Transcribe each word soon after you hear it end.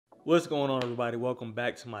What's going on, everybody? Welcome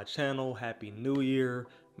back to my channel. Happy New Year,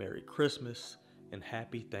 Merry Christmas, and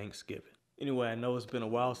Happy Thanksgiving. Anyway, I know it's been a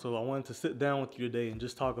while, so I wanted to sit down with you today and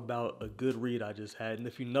just talk about a good read I just had. And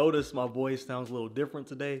if you notice, my voice sounds a little different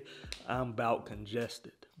today. I'm about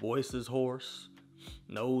congested. Voice is hoarse,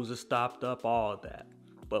 nose is stopped up, all of that.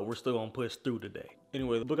 But we're still gonna push through today.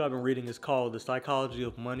 Anyway, the book I've been reading is called The Psychology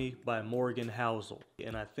of Money by Morgan Housel.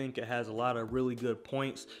 And I think it has a lot of really good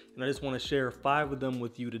points. And I just want to share 5 of them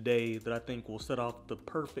with you today that I think will set off the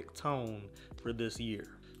perfect tone for this year.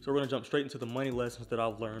 So we're going to jump straight into the money lessons that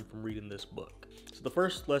I've learned from reading this book. So the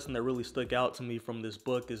first lesson that really stuck out to me from this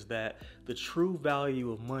book is that the true value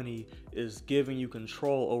of money is giving you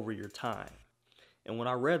control over your time. And when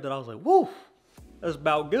I read that, I was like, woo, that's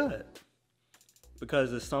about good.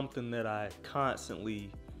 Because it's something that I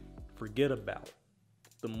constantly forget about.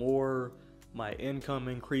 The more my income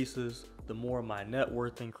increases, the more my net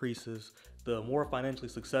worth increases, the more financially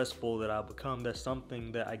successful that I become. That's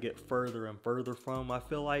something that I get further and further from, I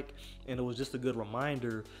feel like. And it was just a good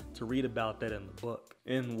reminder to read about that in the book.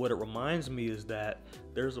 And what it reminds me is that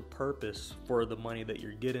there's a purpose for the money that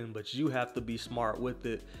you're getting, but you have to be smart with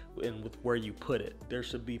it and with where you put it. There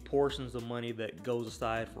should be portions of money that goes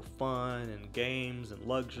aside for fun and games and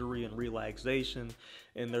luxury and relaxation.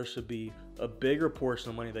 And there should be a bigger portion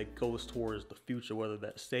of money that goes towards the future, whether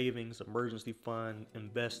that's savings, emergency fund,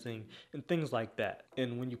 investing, and things like that.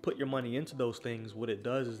 And when you put your money into those things, what it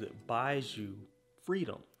does is it buys you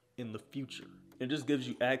freedom in the future. It just gives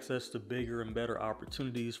you access to bigger and better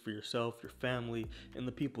opportunities for yourself, your family, and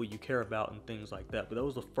the people you care about and things like that. But that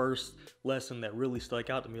was the first lesson that really stuck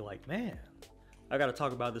out to me, like, man, I got to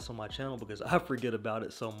talk about this on my channel because I forget about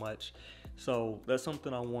it so much. So that's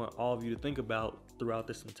something I want all of you to think about throughout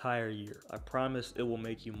this entire year. I promise it will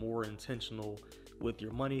make you more intentional with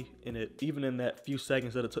your money. And even in that few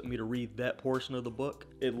seconds that it took me to read that portion of the book,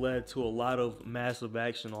 it led to a lot of massive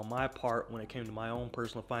action on my part when it came to my own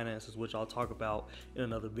personal finances, which I'll talk about in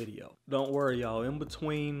another video. Don't worry, y'all. In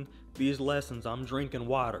between these lessons, I'm drinking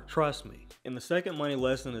water. Trust me. And the second money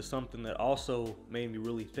lesson is something that also made me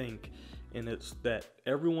really think, and it's that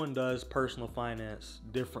everyone does personal finance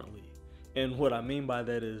differently. And what I mean by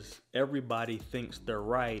that is everybody thinks they're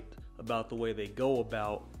right about the way they go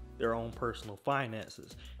about their own personal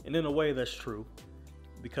finances. And in a way, that's true,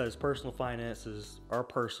 because personal finances are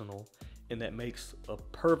personal, and that makes a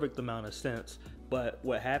perfect amount of sense. But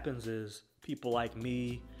what happens is people like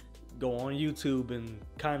me go on YouTube and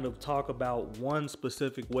kind of talk about one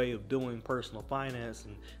specific way of doing personal finance,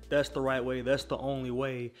 and that's the right way, that's the only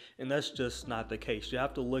way, and that's just not the case. You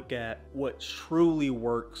have to look at what truly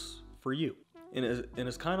works for you. And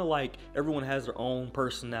it's kind of like everyone has their own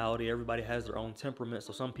personality, everybody has their own temperament.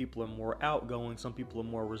 So some people are more outgoing, some people are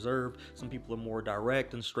more reserved, some people are more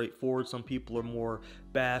direct and straightforward, some people are more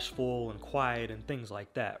bashful and quiet and things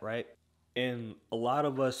like that, right? And a lot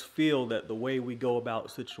of us feel that the way we go about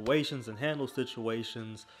situations and handle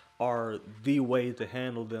situations are the way to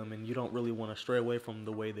handle them, and you don't really want to stray away from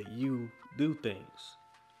the way that you do things.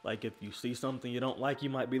 Like if you see something you don't like, you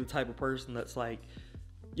might be the type of person that's like,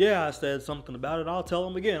 yeah, I said something about it, I'll tell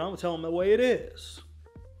them again. I'm gonna tell them the way it is.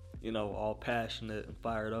 You know, all passionate and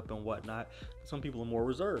fired up and whatnot. Some people are more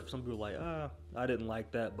reserved. Some people are like, I didn't like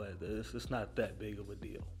that, but it's not that big of a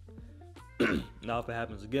deal. Now, if it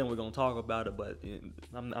happens again, we're gonna talk about it, but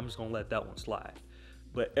I'm just gonna let that one slide.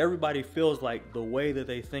 But everybody feels like the way that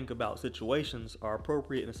they think about situations are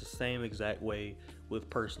appropriate, and it's the same exact way with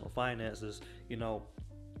personal finances. You know,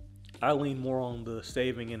 I lean more on the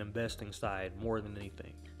saving and investing side more than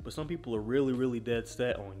anything. But some people are really, really dead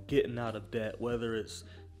set on getting out of debt, whether it's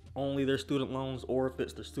only their student loans or if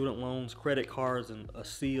it's their student loans, credit cards, and a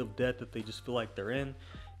sea of debt that they just feel like they're in.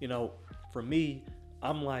 You know, for me,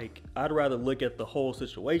 I'm like, I'd rather look at the whole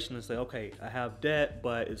situation and say, okay, I have debt,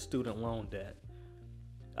 but it's student loan debt.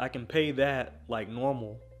 I can pay that like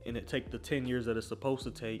normal, and it take the 10 years that it's supposed to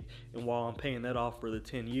take. And while I'm paying that off for the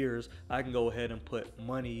 10 years, I can go ahead and put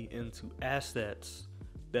money into assets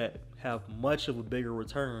that have much of a bigger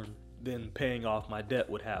return than paying off my debt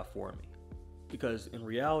would have for me. Because in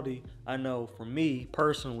reality, I know for me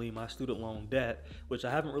personally, my student loan debt, which I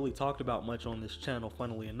haven't really talked about much on this channel,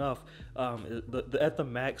 funnily enough, at the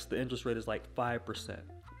max, the interest rate is like 5%.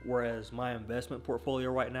 Whereas my investment portfolio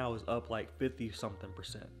right now is up like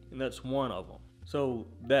 50-something%. And that's one of them. So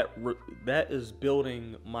that is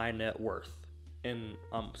building my net worth, and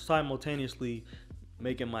I'm simultaneously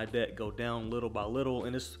making my debt go down little by little.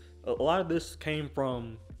 And a lot of this came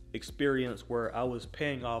from experience where I was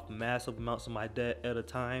paying off massive amounts of my debt at a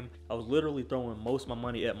time. I was literally throwing most of my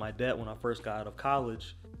money at my debt when I first got out of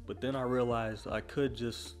college, but then I realized I could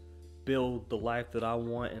just build the life that I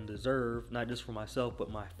want and deserve, not just for myself, but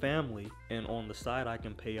my family. And on the side, I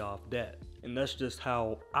can pay off debt. And that's just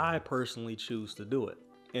how I personally choose to do it.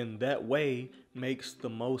 And that way makes the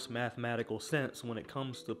most mathematical sense when it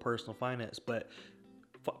comes to personal finance. But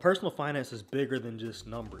personal finance is bigger than just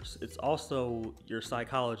numbers. It's also your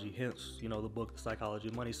psychology, hence, the book, The Psychology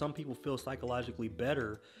of Money. Some people feel psychologically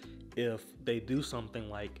better if they do something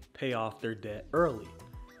like pay off their debt early.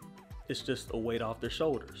 It's just a weight off their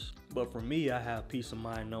shoulders. But for me, I have peace of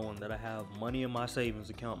mind knowing that I have money in my savings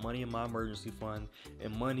account, money in my emergency fund,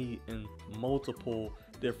 and money in multiple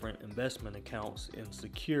different investment accounts in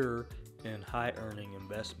secure and high earning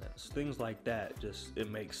investments. Things like that,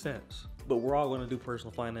 it makes sense. But we're all going to do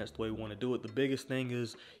personal finance the way we want to do it. The biggest thing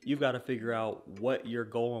is you've got to figure out what your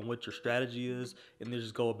goal and what your strategy is, and then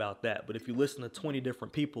just go about that. But if you listen to 20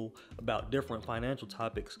 different people about different financial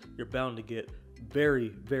topics, you're bound to get very,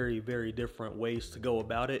 very, very different ways to go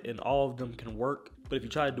about it, and all of them can work. But if you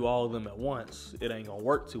try to do all of them at once, it ain't gonna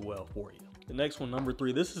work too well for you. The next one, number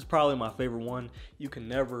 3, this is probably my favorite one. You can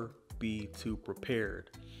never be too prepared.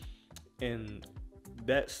 And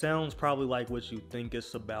that sounds probably like what you think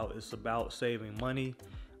it's about. It's about saving money.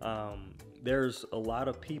 There's a lot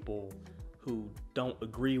of people who don't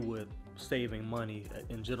agree with saving money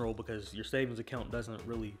in general because your savings account doesn't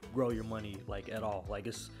really grow your money at all.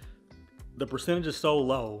 The percentage is so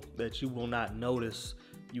low that you will not notice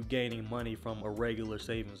you gaining money from a regular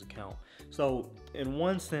savings account. So in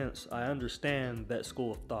one sense, I understand that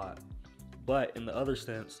school of thought, but in the other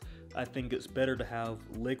sense, I think it's better to have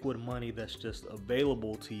liquid money that's just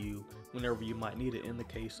available to you whenever you might need it in the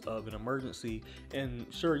case of an emergency. And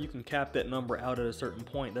sure, you can cap that number out at a certain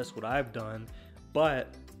point. That's what I've done.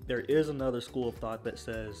 But there is another school of thought that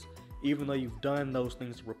says, even though you've done those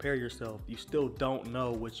things to prepare yourself, you still don't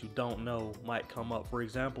know what you don't know might come up. For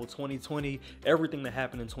example, 2020, everything that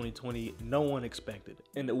happened in 2020, no one expected it.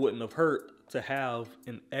 And it wouldn't have hurt to have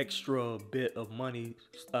an extra bit of money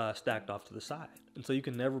stacked off to the side. And so you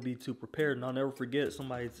can never be too prepared. And I'll never forget,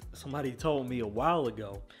 somebody told me a while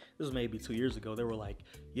ago, this was maybe 2 years ago, they were like,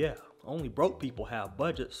 yeah, only broke people have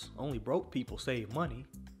budgets. Only broke people save money.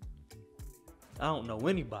 I don't know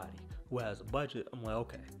anybody who has a budget. I'm like,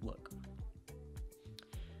 okay, look,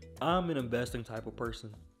 I'm an investing type of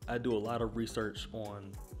person. I do a lot of research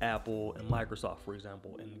on Apple and Microsoft, for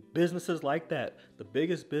example, and businesses like that. The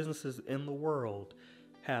biggest businesses in the world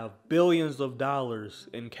have billions of dollars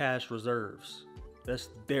in cash reserves. That's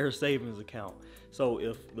their savings account. So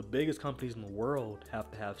if the biggest companies in the world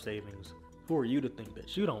have to have savings, who are you to think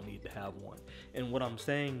that you don't need to have one? And what I'm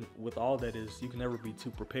saying with all that is you can never be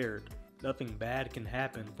too prepared. Nothing bad can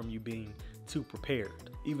happen from you being too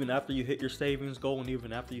prepared. Even after you hit your savings goal and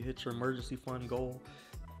even after you hit your emergency fund goal,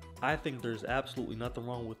 I think there's absolutely nothing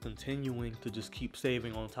wrong with continuing to just keep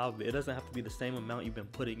saving on top of it. It doesn't have to be the same amount you've been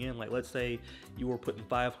putting in. Like, let's say you were putting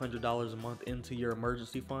 $500 a month into your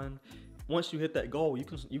emergency fund. Once you hit that goal,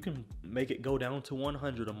 you can make it go down to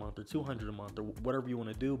 $100 a month or $200 a month or whatever you want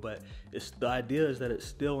to do. But the idea is that it's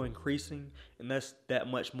still increasing, and that's that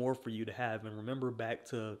much more for you to have. And remember, back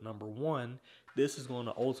to number 1, this is going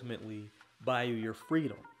to ultimately buy you your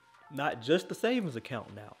freedom. Not just the savings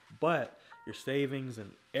account now, but your savings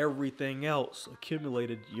and everything else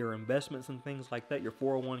accumulated, your investments and things like that, your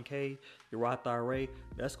 401k, your Roth IRA,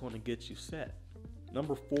 that's going to get you set.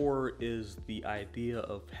 Number 4 is the idea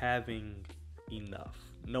of having enough,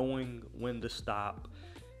 knowing when to stop.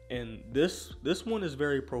 And this one is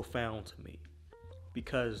very profound to me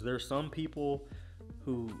because there's some people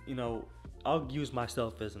who, I'll use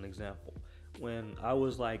myself as an example. When I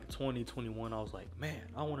was like 20, 21, I was like, man,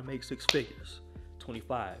 I want to make 6 figures.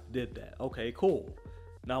 25, did that. Okay, cool.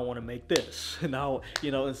 Now I want to make this. Now,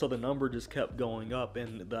 and so the number just kept going up.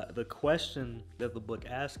 And the question that the book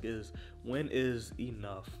asks is, when is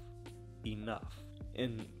enough enough?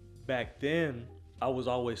 And back then, I was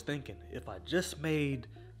always thinking, if I just made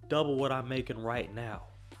double what I'm making right now,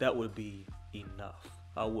 that would be enough.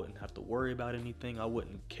 I wouldn't have to worry about anything. I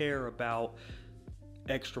wouldn't care about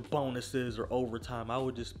extra bonuses or overtime. I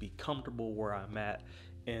would just be comfortable where I'm at.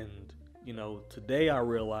 And today I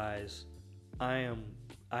realize I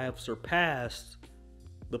have surpassed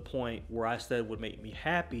the point where I said would make me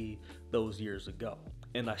happy those years ago,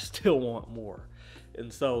 and I still want more.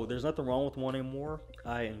 And so there's nothing wrong with wanting more.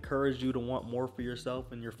 I encourage you to want more for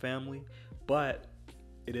yourself and your family, but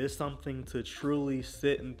it is something to truly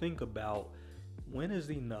sit and think about. When is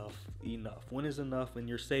enough enough? When is enough in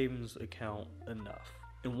your savings account enough?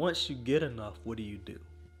 And once you get enough, what do?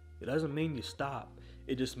 It doesn't mean you stop.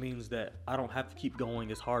 It just means that I don't have to keep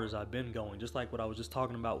going as hard as I've been going. Just like what I was just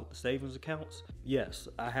talking about with the savings accounts. Yes,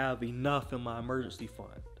 I have enough in my emergency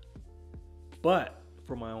fund. But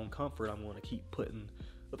for my own comfort, I'm going to keep putting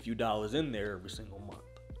a few dollars in there every single month,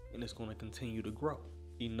 and it's going to continue to grow.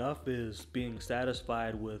 Enough is being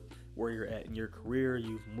satisfied with where you're at in your career.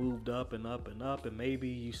 You've moved up and up and up, and maybe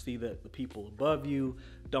you see that the people above you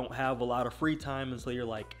don't have a lot of free time, and so you're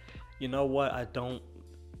like, you know what,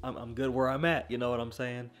 I'm good where I'm at, you know what I'm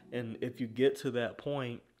saying? And if you get to that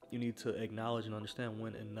point, you need to acknowledge and understand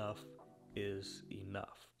when enough is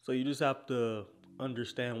enough. So you just have to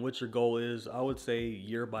understand what your goal is, I would say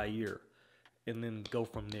year by year, and then go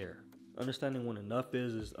from there. Understanding when enough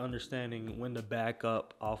is understanding when to back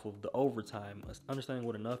up off of the overtime. Understanding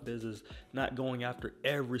what enough is not going after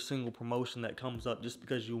every single promotion that comes up just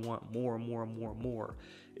because you want more and more and more and more.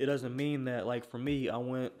 It doesn't mean that, like for me, I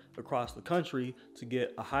went across the country to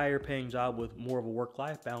get a higher paying job with more of a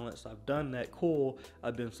work-life balance. I've done that, cool.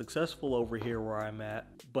 I've been successful over here where I'm at,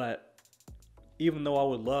 but even though I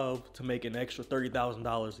would love to make an extra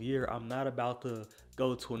 $30,000 a year, I'm not about to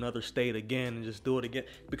go to another state again and just do it again,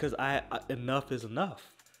 because enough is enough.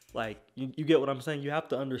 Like, you get what I'm saying? You have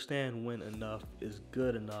to understand when enough is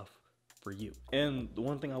good enough for you. And the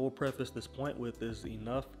one thing I will preface this point with is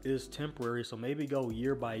enough is temporary. So maybe go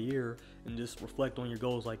year by year and just reflect on your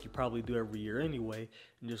goals like you probably do every year anyway,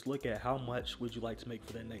 and just look at how much would you like to make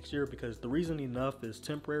for that next year. Because the reason enough is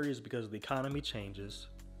temporary is because the economy changes.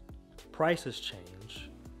 Prices change,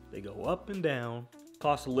 they go up and down,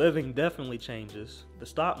 cost of living definitely changes, the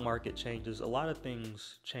stock market changes, a lot of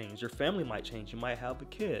things change. Your family might change, you might have a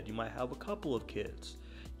kid, you might have a couple of kids,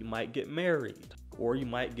 you might get married, or you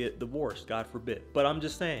might get divorced, God forbid. But I'm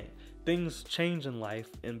just saying, things change in life,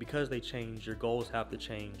 and because they change, your goals have to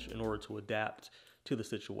change in order to adapt to the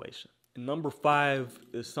situation. And number 5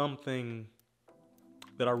 is something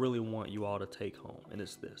that I really want you all to take home, and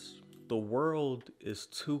it's this. The world is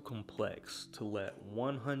too complex to let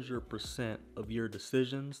 100% of your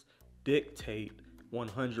decisions dictate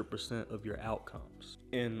 100% of your outcomes.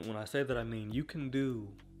 And when I say that, I mean you can do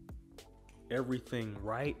everything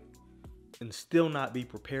right and still not be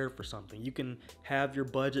prepared for something. You can have your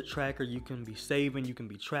budget tracker, you can be saving, you can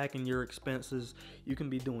be tracking your expenses, you can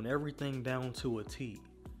be doing everything down to a T.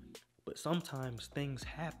 But sometimes things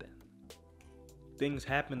happen. Things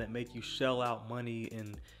happen that make you shell out money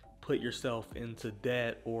and put yourself into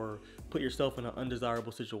debt, or put yourself in an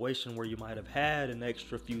undesirable situation where you might have had an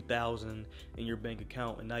extra few thousand in your bank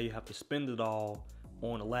account, and now you have to spend it all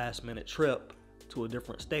on a last minute trip to a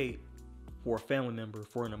different state for a family member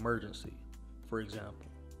for an emergency, for example.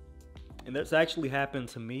 And that's actually happened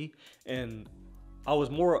to me, and I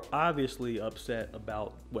was more obviously upset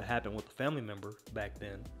about what happened with the family member back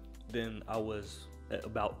then than I was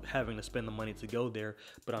about having to spend the money to go there.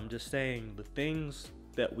 But I'm just saying, the things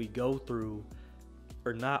that we go through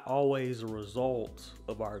are not always a result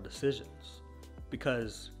of our decisions.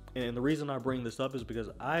 Because, and the reason I bring this up is because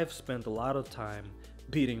I've spent a lot of time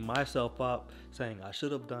beating myself up, saying I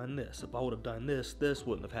should have done this. If I would have done this, this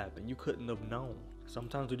wouldn't have happened. You couldn't have known.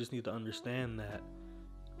 Sometimes we just need to understand that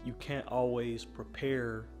you can't always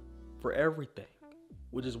prepare for everything,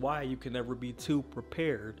 which is why you can never be too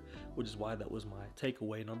prepared, which is why that was my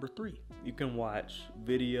takeaway number 3. You can watch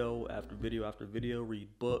video after video after video, read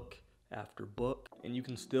book after book, and you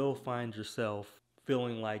can still find yourself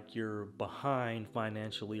feeling like you're behind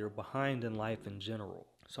financially or behind in life in general.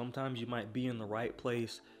 Sometimes you might be in the right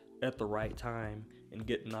place at the right time and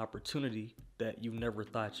get an opportunity that you never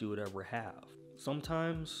thought you would ever have.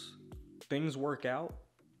 Sometimes things work out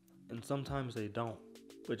and sometimes they don't.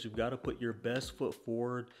 But you've got to put your best foot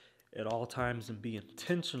forward at all times and be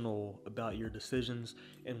intentional about your decisions.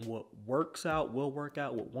 And what works out will work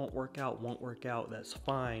out. What won't work out, that's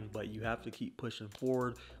fine. But you have to keep pushing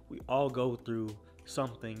forward. We all go through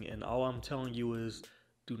something. And all I'm telling you is,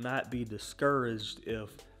 do not be discouraged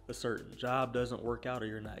if a certain job doesn't work out, or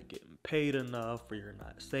you're not getting paid enough, or you're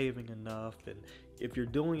not saving enough. And if you're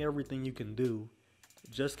doing everything you can do,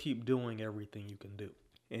 just keep doing everything you can do.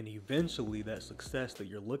 And eventually that success that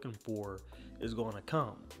you're looking for is going to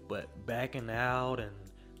come. But backing out and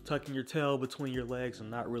tucking your tail between your legs and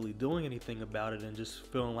not really doing anything about it and just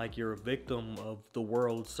feeling like you're a victim of the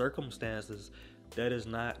world's circumstances, that is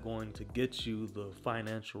not going to get you the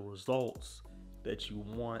financial results that you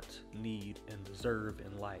want, need, and deserve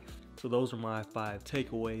in life. So those are my 5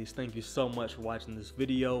 takeaways. Thank you so much for watching this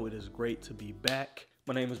video. It is great to be back.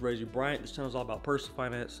 My name is Reggie Bryant. This channel is all about personal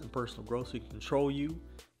finance and personal growth, so you can control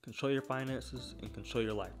your finances, and control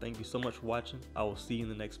your life. Thank you so much for watching. I will see you in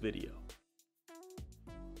the next video.